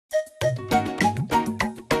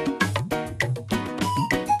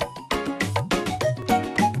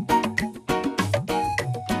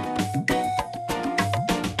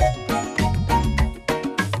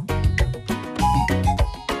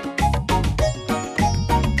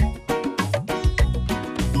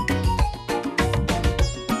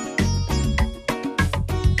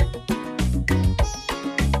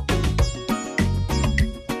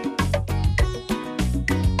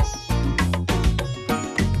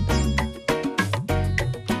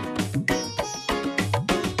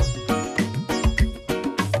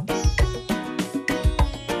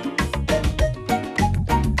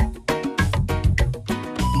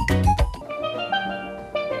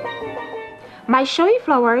My showy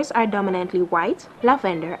flowers are dominantly white,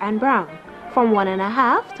 lavender, and brown, from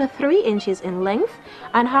 1.5 to 3 inches in length,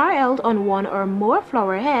 and are held on one or more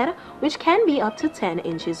flower head, which can be up to 10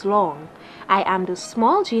 inches long. I am the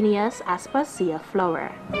small genius Aspasia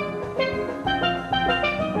flower.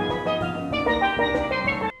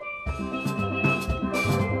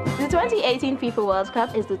 The 2018 FIFA World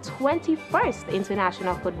Cup is the 21st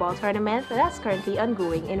international football tournament that's currently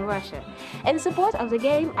ongoing in Russia. In support of the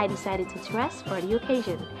game, I decided to dress for the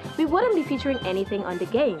occasion. We wouldn't be featuring anything on the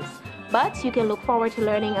games, but you can look forward to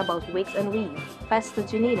learning about wigs and weave, Festa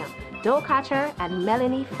Junina, Doe Catcher, and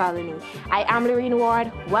Melanie Falini. I am Lorene Ward.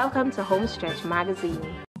 Welcome to Homestretch Magazine.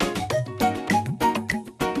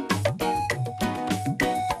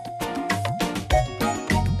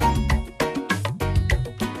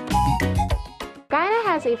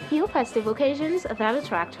 Has a few festive occasions that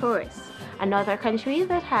attract tourists. Another country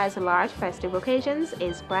that has large festive occasions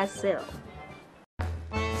is Brazil.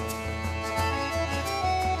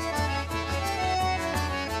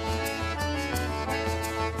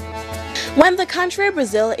 When the country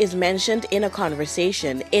Brazil is mentioned in a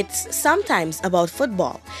conversation, it's sometimes about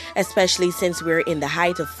football, especially since we're in the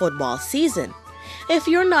height of football season. If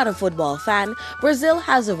you're not a football fan, Brazil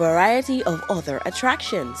has a variety of other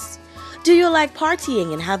attractions. Do you like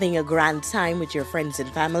partying and having a grand time with your friends and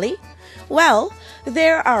family? Well,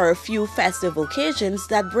 there are a few festive occasions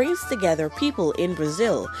that brings together people in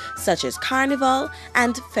Brazil, such as Carnival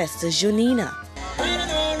and Festa Junina.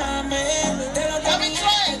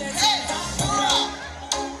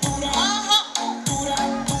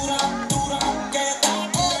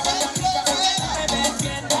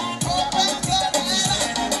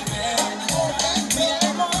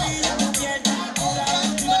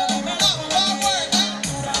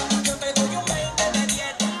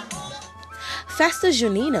 Festa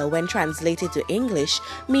Junina, when translated to English,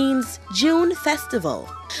 means June Festival.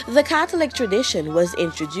 The Catholic tradition was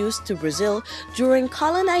introduced to Brazil during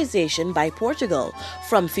colonization by Portugal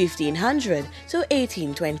from 1500 to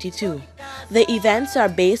 1822. The events are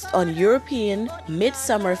based on European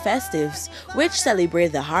midsummer festives which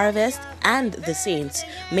celebrate the harvest and the saints,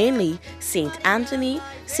 mainly Saint Anthony,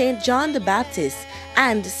 Saint John the Baptist,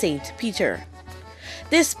 and Saint Peter.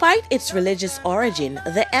 Despite its religious origin,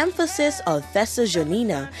 the emphasis of Festa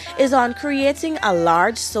Junina is on creating a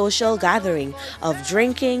large social gathering of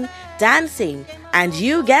drinking, dancing, and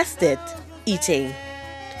you guessed it, eating.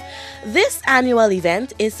 This annual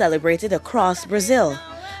event is celebrated across Brazil.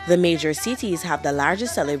 The major cities have the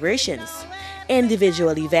largest celebrations.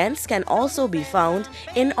 Individual events can also be found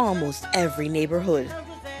in almost every neighborhood.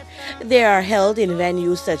 They are held in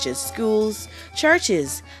venues such as schools,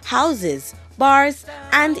 churches, houses, bars,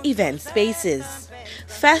 and event spaces.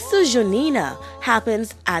 Festa Junina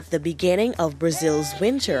happens at the beginning of Brazil's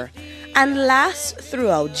winter and lasts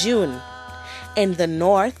throughout June. In the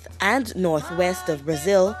north and northwest of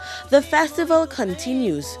Brazil, the festival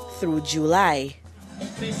continues through July.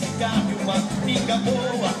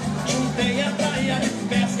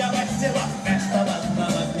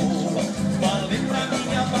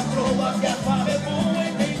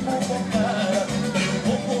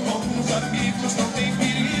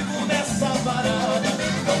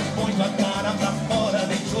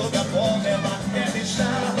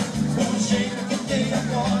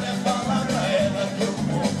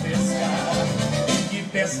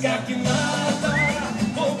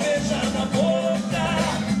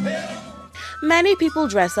 Many people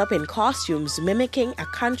dress up in costumes mimicking a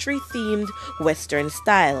country-themed Western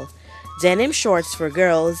style, denim shorts for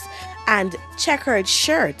girls, and checkered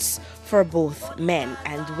shirts for both men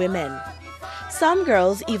and women. Some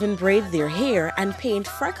girls even braid their hair and paint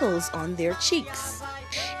freckles on their cheeks.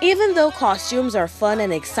 Even though costumes are fun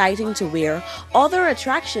and exciting to wear, other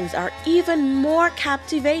attractions are even more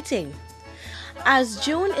captivating. As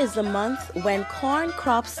June is the month when corn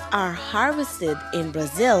crops are harvested in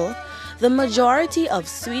Brazil, the majority of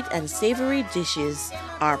sweet and savory dishes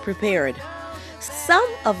are prepared. Some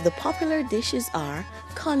of the popular dishes are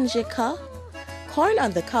conjika, corn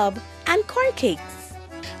on the cob, and corn cakes.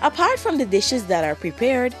 Apart from the dishes that are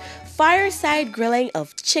prepared, fireside grilling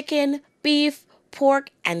of chicken, beef, pork,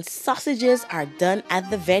 and sausages are done at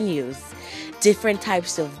the venues. Different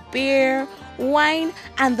types of beer, wine,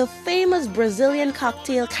 and the famous Brazilian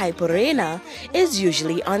cocktail caipirinha is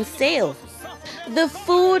usually on sale. The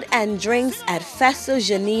food and drinks at Festa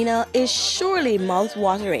Junina is surely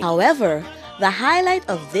mouth-watering. However, the highlight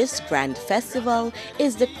of this grand festival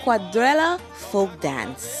is the quadrilla folk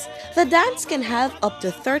dance. The dance can have up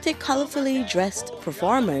to 30 colorfully dressed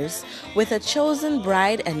performers with a chosen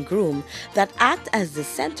bride and groom that act as the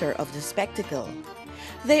center of the spectacle.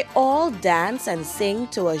 They all dance and sing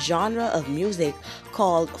to a genre of music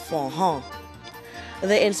called forró.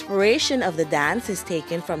 The inspiration of the dance is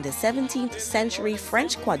taken from the 17th century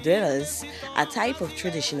French quadrillas, a type of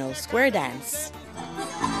traditional square dance.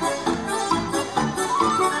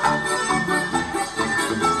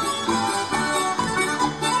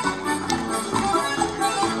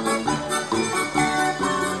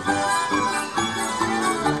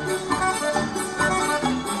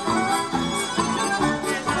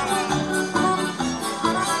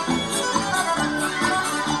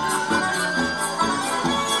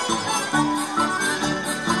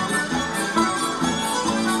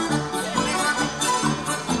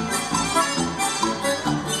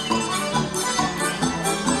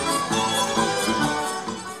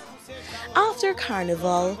 After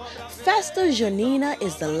Carnival, Festa Junina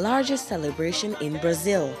is the largest celebration in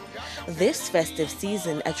Brazil. This festive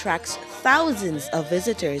season attracts thousands of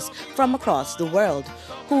visitors from across the world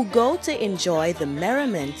who go to enjoy the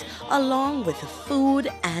merriment along with food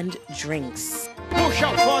and drinks. Puxa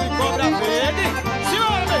o fone, cobra verde.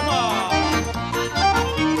 Senhora, meu irmão!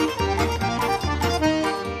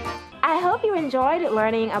 I hope you enjoyed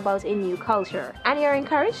learning about a new culture and you're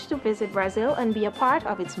encouraged to visit Brazil and be a part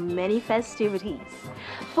of its many festivities.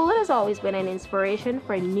 Food has always been an inspiration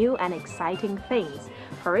for new and exciting things.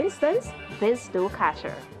 For instance, this dough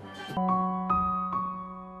catcher.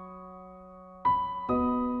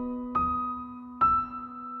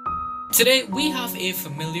 Today we have a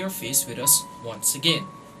familiar face with us once again,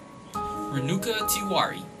 Renuka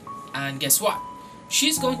Tiwari, and guess what?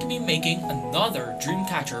 She's going to be making another dream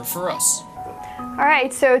catcher for us.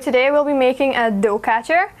 Alright, so today we'll be making a dough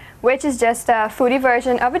catcher, which is just a foodie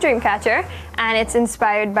version of a dream catcher, and it's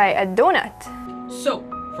inspired by a donut. So,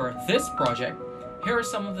 for this project, here are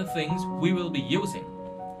some of the things we will be using: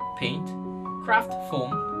 paint, craft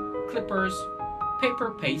foam, clippers,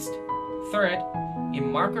 paper paste, thread, a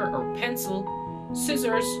marker or pencil,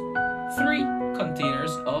 scissors, 3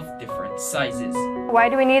 containers of different sizes. Why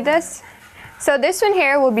do we need this? So this one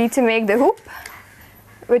here will be to make the hoop,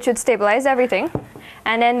 which would stabilize everything.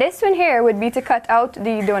 And then this one here would be to cut out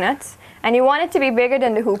the donuts. And you want it to be bigger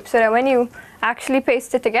than the hoop so that when you actually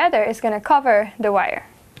paste it together, it's going to cover the wire.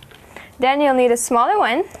 Then you'll need a smaller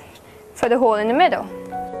one for the hole in the middle.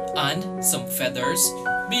 And some feathers,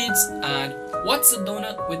 beads, and what's a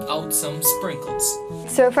donut without some sprinkles?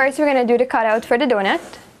 So first we're going to do the cutout for the donut.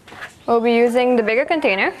 We'll be using the bigger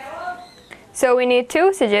container. So we need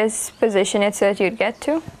 2, so just position it so that you'd get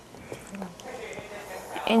 2.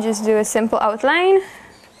 And just do a simple outline.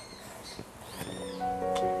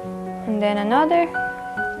 And then another.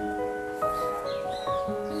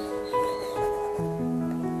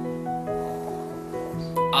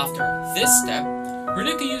 After this step,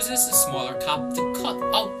 Renuka uses a smaller cap to cut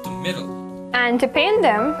out the middle. And to paint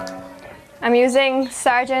them, I'm using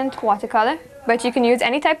Sargent watercolor, but you can use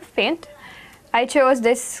any type of paint. I chose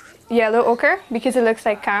this yellow ochre because it looks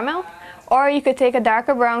like caramel, or you could take a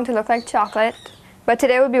darker brown to look like chocolate, but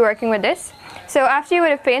today we'll be working with this. So after you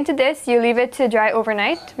would have painted this, you leave it to dry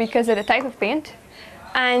overnight because of the type of paint,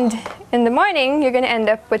 and in the morning you're going to end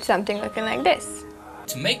up with something looking like this.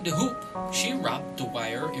 To make the hoop, she wrapped the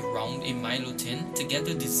wire around a Milo tin to get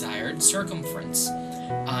the desired circumference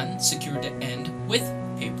and secured the end with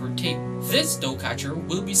paper tape. This dough catcher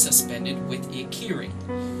will be suspended with a keyring.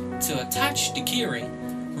 To attach the keyring,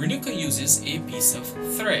 Renuka uses a piece of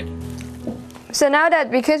thread. So now that,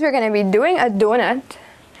 because we're going to be doing a donut,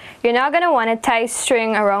 you're not going to want to tie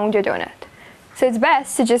string around your donut. So it's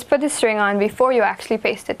best to just put the string on before you actually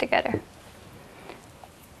paste it together.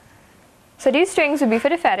 So these strings will be for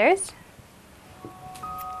the feathers.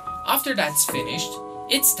 After that's finished,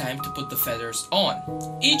 it's time to put the feathers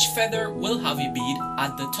on. Each feather will have a bead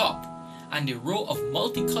at the top, and a row of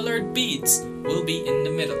multicolored beads will be in the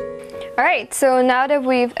middle. Alright, so now that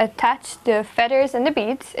we've attached the feathers and the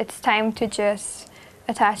beads, it's time to just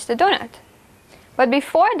attach the donut. But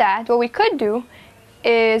before that, what we could do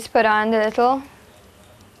is put on the little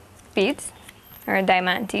beads, or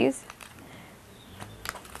diamantes.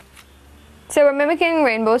 So we're mimicking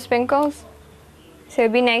rainbow sprinkles. So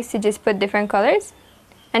it'd be nice to just put different colors.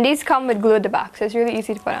 And these come with glue at the back, so it's really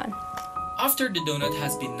easy to put on. After the donut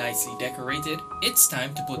has been nicely decorated, it's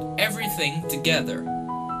time to put everything together.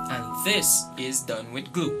 And this is done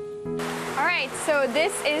with glue. Alright, so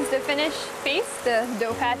this is the finished piece, the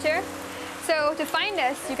dough catcher. So to find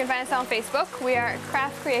us, you can find us on Facebook. We are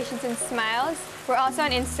Craft Creations and Smiles. We're also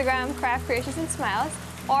on Instagram, Craft Creations and Smiles.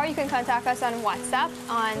 Or you can contact us on WhatsApp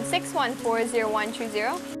on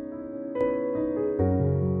 6140130.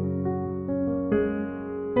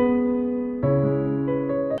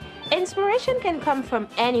 Inspiration can come from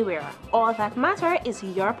anywhere. All that matters is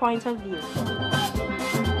your point of view.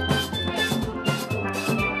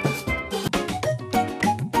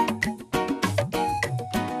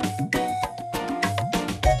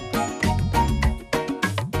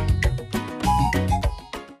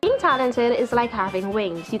 Being talented is like having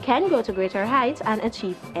wings. You can go to greater heights and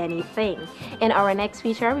achieve anything. In our next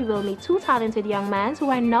feature, we will meet two talented young men who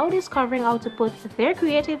are now discovering how to put their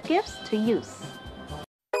creative gifts to use.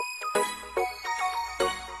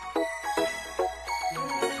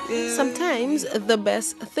 Sometimes the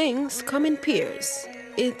best things come in pairs.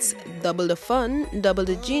 It's double the fun, double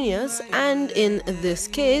the genius, and in this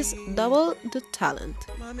case, double the talent.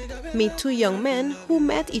 Meet two young men who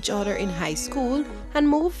met each other in high school and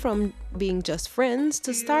moved from being just friends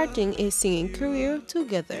to starting a singing career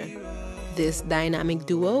together. This dynamic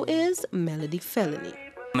duo is Melody Felony.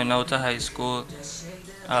 When out of high school,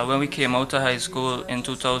 when we came out of high school in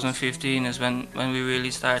 2015 is when we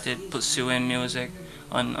really started pursuing music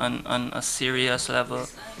on a serious level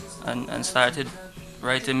and started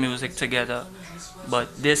writing music together. But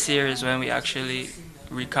this year is when we actually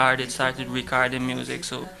started recording music.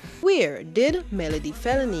 So where did Melody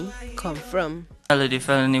Felony come from? Melody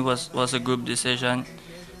Felony was a group decision.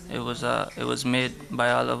 It was made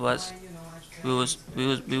by all of us. We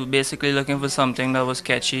were basically looking for something that was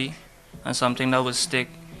catchy and something that would stick.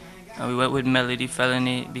 And we went with Melody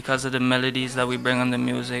Felony because of the melodies that we bring on the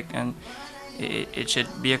music, and it should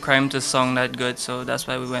be a crime to song that good, so that's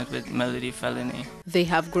why we went with Melody Felony. They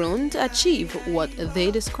have grown to achieve what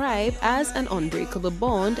they describe as an unbreakable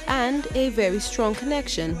bond and a very strong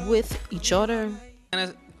connection with each other.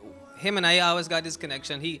 Him and I always got this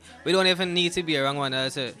connection. We don't even need to be around one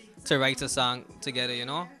another to write a song together, you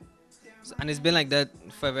know? And it's been like that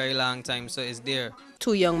for a very long time, so it's there.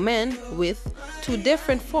 Two young men with two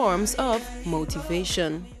different forms of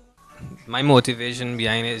motivation. My motivation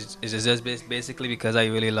behind it is just basically because I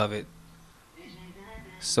really love it.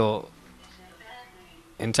 So,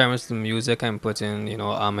 in terms of the music, I'm putting,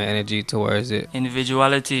 all my energy towards it.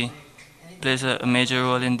 Individuality plays a major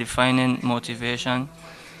role in defining motivation.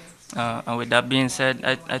 And with that being said,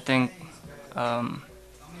 I think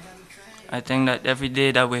that every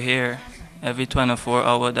day that we're here, every 24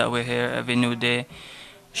 hours that we're here, every new day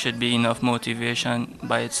should be enough motivation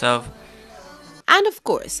by itself. And of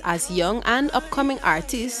course, as young and upcoming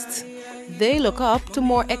artists, they look up to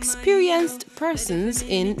more experienced persons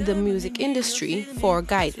in the music industry for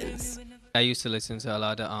guidance. I used to listen to a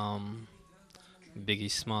lot of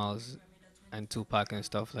Biggie Smalls and Tupac and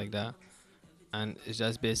stuff like that. And it's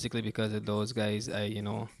just basically because of those guys I,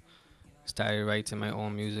 started writing my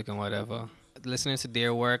own music and whatever. Listening to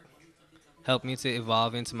their work helped me to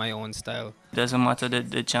evolve into my own style. Doesn't matter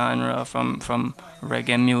the genre, from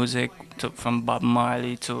reggae music from Bob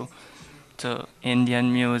Marley to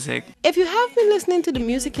Indian music. If you have been listening to the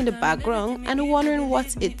music in the background and wondering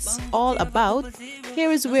what it's all about,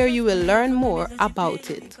 here is where you will learn more about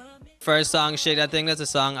it. First song, Shade, I think that's a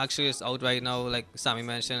song actually is out right now, like Sammy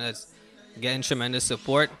mentioned, it's getting tremendous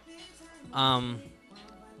support.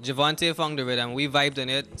 Javante found the rhythm, we vibed on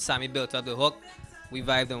it, Sammy built up the hook, we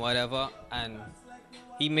vibed and whatever, and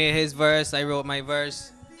he made his verse, I wrote my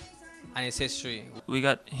verse, and it's history. We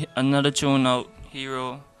got another tune out,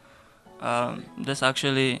 Hero. That's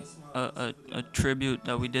actually a tribute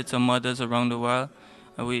that we did to mothers around the world.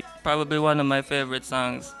 And probably one of my favorite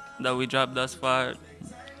songs that we dropped thus far,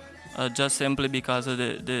 just simply because of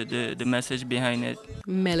the message behind it.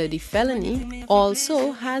 Melody Felony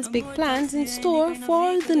also has big plans in store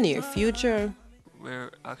for the near future.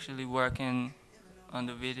 We're actually working on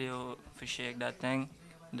the video for Shake That Thing.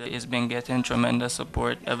 It's been getting tremendous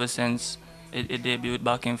support ever since it debuted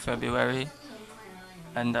back in February.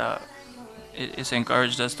 And it's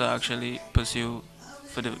encouraged us to actually pursue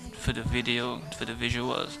for the video, for the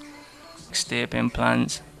visuals. Mixtape in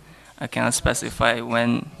plans. I can't specify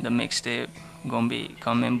when the mixtape gonna be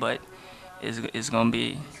coming, but it's gonna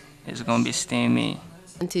be steamy.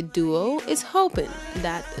 The duo is hoping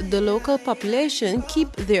that the local population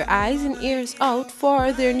keep their eyes and ears out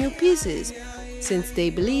for their new pieces, since they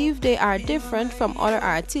believe they are different from other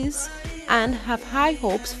artists and have high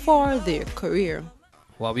hopes for their career.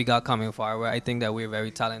 What we got coming forward, I think that we're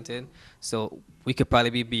very talented, so we could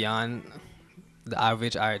probably be beyond the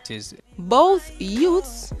average artist. Both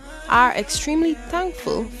youths are extremely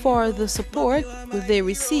thankful for the support they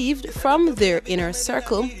received from their inner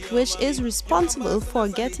circle, which is responsible for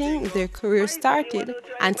getting their career started,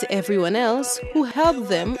 and to everyone else who helped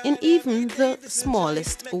them in even the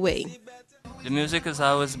smallest way. The music has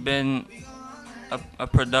always been a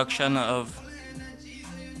production of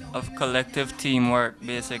collective teamwork,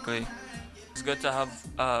 basically. It's good to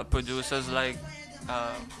have producers like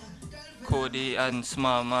Cody and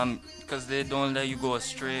Small Man, because they don't let you go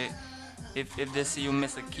astray. If they see you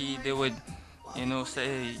miss a key, they would, say,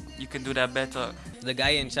 hey, you could do that better. The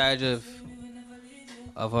guy in charge of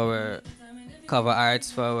our cover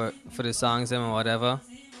arts for the songs and whatever,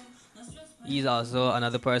 he's also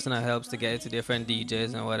another person that helps to get it to different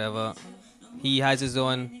DJs and whatever. He has his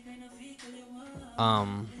own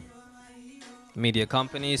media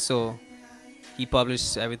company, so he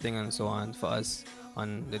publishes everything and so on for us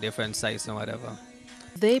on the different sites and whatever.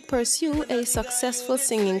 They pursue a successful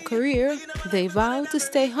singing career. They vow to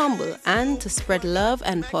stay humble and to spread love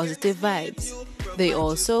and positive vibes. They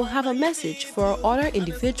also have a message for other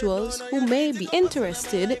individuals who may be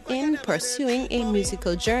interested in pursuing a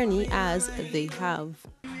musical journey as they have.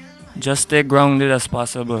 Just stay grounded as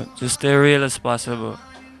possible. Just stay real as possible.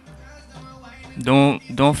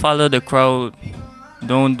 Don't follow the crowd.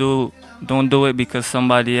 Don't do it because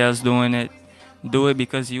somebody else doing it. Do it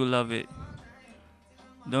because you love it.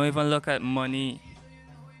 Don't even look at money.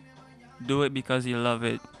 Do it because you love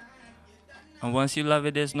it. And once you love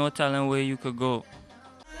it, there's no telling where you could go.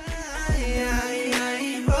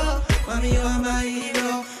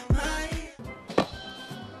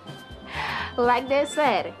 Like they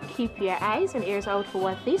said, keep your eyes and ears out for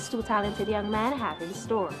what these two talented young men have in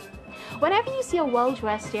store. Whenever you see a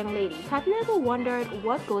well-dressed young lady, have you ever wondered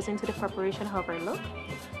what goes into the preparation of her look?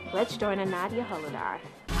 Let's join Nadia Holodar.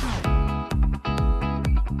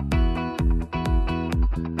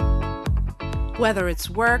 Whether it's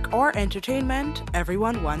work or entertainment,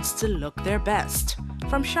 everyone wants to look their best.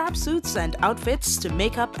 From sharp suits and outfits to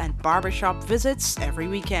makeup and barbershop visits every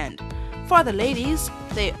weekend. For the ladies,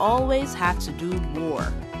 they always have to do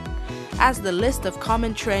more. As the list of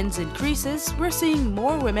common trends increases, we're seeing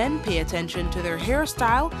more women pay attention to their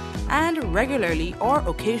hairstyle and regularly or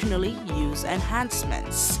occasionally use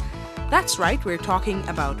enhancements. That's right, we're talking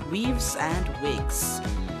about weaves and wigs.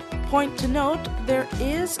 Point to note, there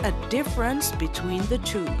is a difference between the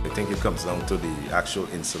two. I think it comes down to the actual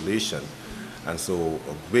installation. And so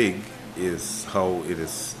a wig is how it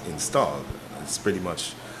is installed. It's pretty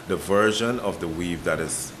much the version of the weave that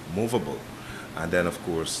is movable. And then, of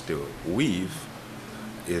course, the weave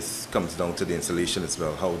comes down to the installation as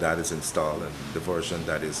well, how that is installed, and the version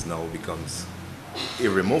that is now becomes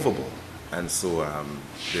irremovable. And so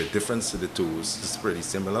the difference to the two is pretty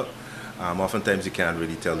similar. Oftentimes you can't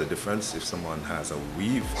really tell the difference if someone has a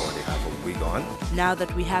weave or they have a wig on. Now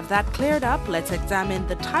that we have that cleared up, let's examine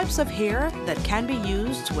the types of hair that can be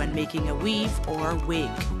used when making a weave or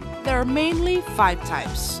wig. There are mainly 5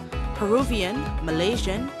 types: Peruvian,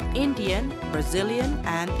 Malaysian, Indian, Brazilian,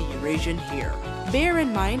 and the Eurasian hair. Bear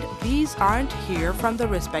in mind, these aren't hair from the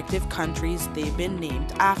respective countries they've been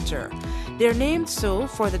named after. They're named so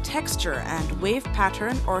for the texture and wave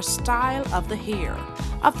pattern or style of the hair.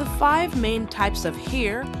 Of the 5 main types of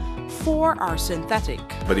hair, 4 are synthetic.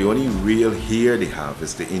 But the only real hair they have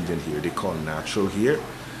is the Indian hair. They call natural hair.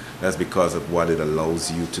 That's because of what it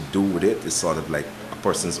allows you to do with it. It's sort of like a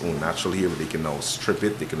person's own natural hair, where they can now strip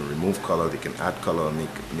it, they can remove color, they can add color, and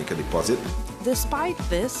make a deposit. Despite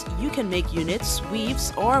this, you can make units,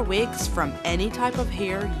 weaves, or wigs from any type of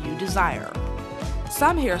hair you desire.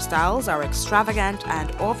 Some hairstyles are extravagant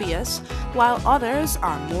and obvious, while others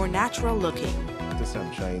are more natural looking.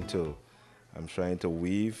 I'm trying to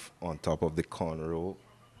weave on top of the cornrow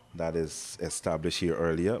that is established here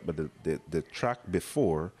earlier, but the track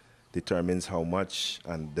before determines how much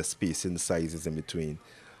and the spacing sizes in between.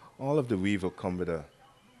 All of the weave will come with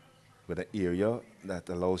an area that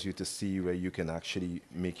allows you to see where you can actually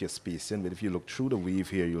make your spacing. But if you look through the weave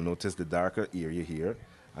here, you'll notice the darker area here,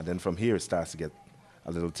 and then from here it starts to get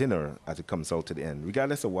a little thinner as it comes out to the end,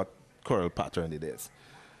 regardless of what curl pattern it is.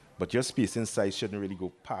 But your spacing size shouldn't really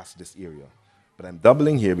go past this area. But I'm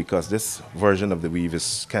doubling here because this version of the weave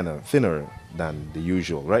is kind of thinner than the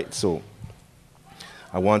usual, right? So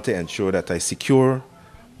I want to ensure that I secure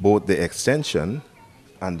both the extension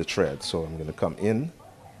and the thread. So I'm going to come in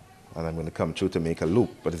and I'm going to come through to make a loop.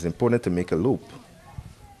 But it's important to make a loop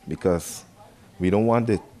because we don't want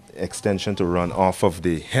the extension to run off of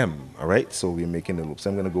the hem, all right? So we're making the loop. So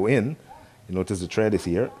I'm going to go in. You notice the thread is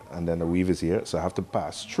here and then the weave is here. So I have to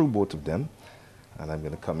pass through both of them. And I'm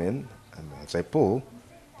going to come in, and as I pull,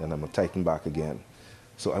 then I'm going to tighten back again.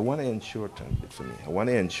 So I want to ensure, turn it for me, I want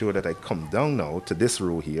to ensure that I come down now to this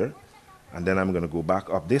row here, and then I'm going to go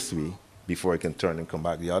back up this way before I can turn and come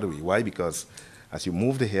back the other way. Why? Because as you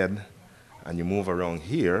move the head and you move around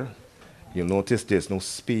here, you'll notice there's no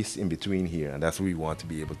space in between here, and that's what we want to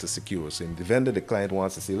be able to secure. So in the event that the client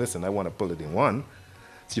wants to say, listen, I want to pull it in one,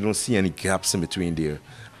 so you don't see any gaps in between there.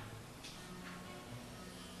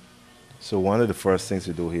 So one of the first things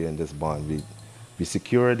we do here in this bond, we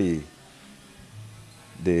secure the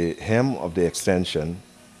hem of the extension,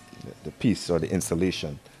 the piece or the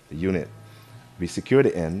installation, the unit. We secure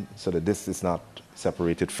the end so that this is not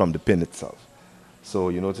separated from the pin itself. So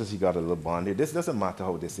you notice you got a little bond here. This doesn't matter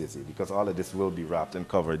how this is, because all of this will be wrapped and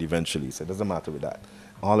covered eventually, so it doesn't matter with that.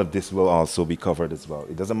 All of this will also be covered as well.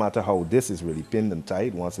 It doesn't matter how this is really pinned and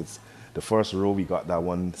tied. Once it's the first row, we got that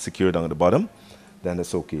one secured on the bottom, then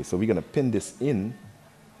it's okay. So we're going to pin this in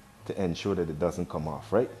to ensure that it doesn't come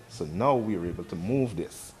off, right? So now we're able to move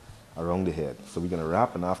this around the head. So we're going to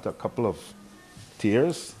wrap, and after a couple of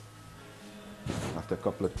tears, we're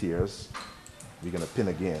going to pin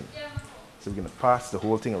again. So we're going to pass the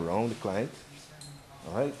whole thing around the client,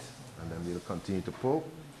 all right? And then we'll continue to pull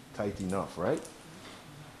tight enough, right?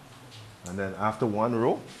 And then after one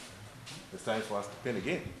row, it's time for us to pin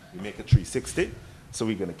again. We make a 360. So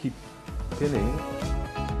we're going to keep pinning.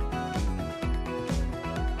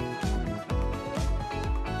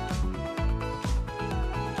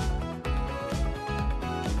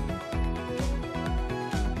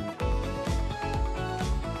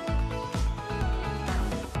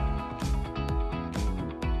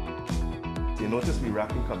 So you notice we're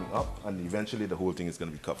wrapping coming up, and eventually the whole thing is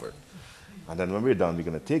going to be covered. And then when we're done, we're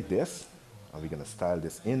going to take this and we're going to style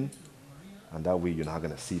this in, and that way you're not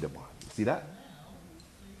going to see the bond. See that?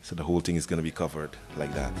 So the whole thing is going to be covered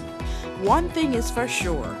like that. One thing is for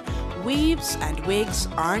sure, weaves and wigs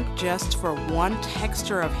aren't just for one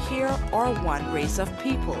texture of hair or one race of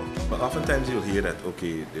people. But oftentimes you'll hear that,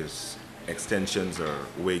 okay, there's extensions or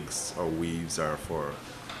wigs or weaves are for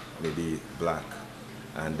maybe black,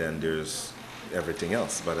 and then there's everything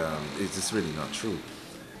else. But it's just really not true.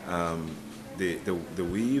 The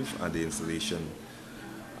weave and the installation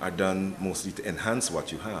are done mostly to enhance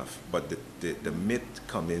what you have, but the myth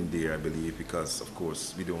come in there, I believe, because of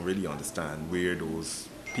course we don't really understand where those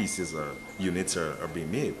pieces or units are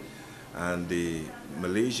being made. And the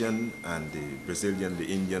Malaysian and the Brazilian, the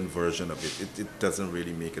Indian version of it doesn't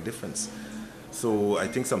really make a difference. So I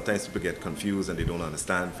think sometimes people get confused and they don't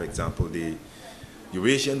understand. For example, the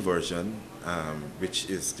Eurasian version, which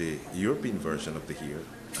is the European version of the hair,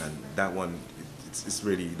 and that one, it's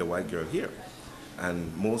really the white girl hair.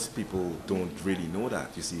 And most people don't really know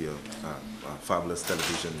that. You see a fabulous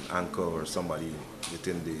television anchor or somebody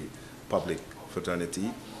within the public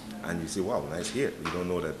fraternity, and you say, wow, nice hair. You don't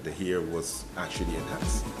know that the hair was actually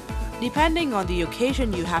enhanced. Depending on the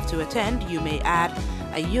occasion you have to attend, you may add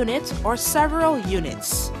a unit or several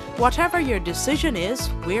units. Whatever your decision is,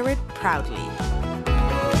 wear it proudly.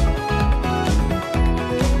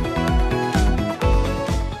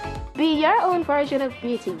 Be your own version of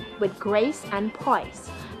beauty with grace and poise.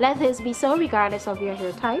 Let this be so regardless of your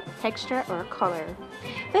hair type, texture, or color.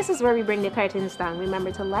 This is where we bring the curtains down.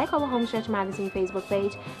 Remember to like our Homestretch Magazine Facebook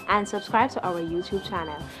page and subscribe to our YouTube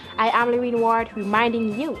channel. I am Lorene Ward,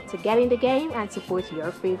 reminding you to get in the game and support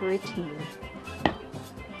your favorite team.